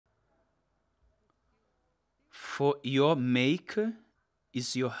For your maker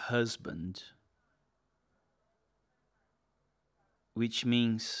is your husband, which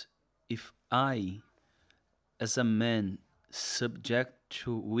means if I, as a man subject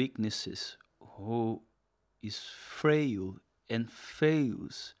to weaknesses, who is frail and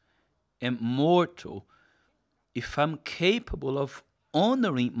fails and mortal, if I'm capable of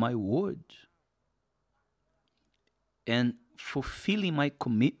honoring my word and fulfilling my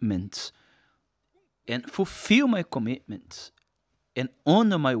commitments and fulfill my commitments and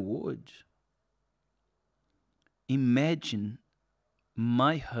honor my word, imagine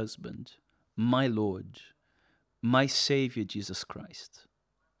my husband, my Lord, my Savior Jesus Christ.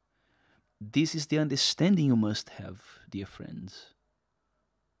 This is the understanding you must have, dear friends.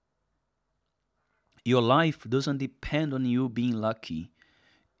 Your life doesn't depend on you being lucky.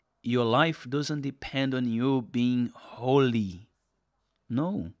 Your life doesn't depend on you being holy.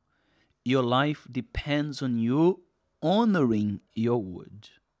 No. Your life depends on you honoring your word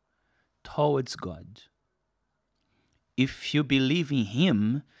towards God. If you believe in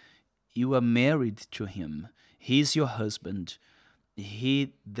Him, you are married to Him. He is your husband.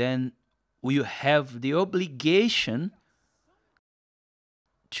 He then will have the obligation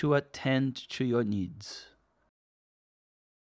to attend to your needs.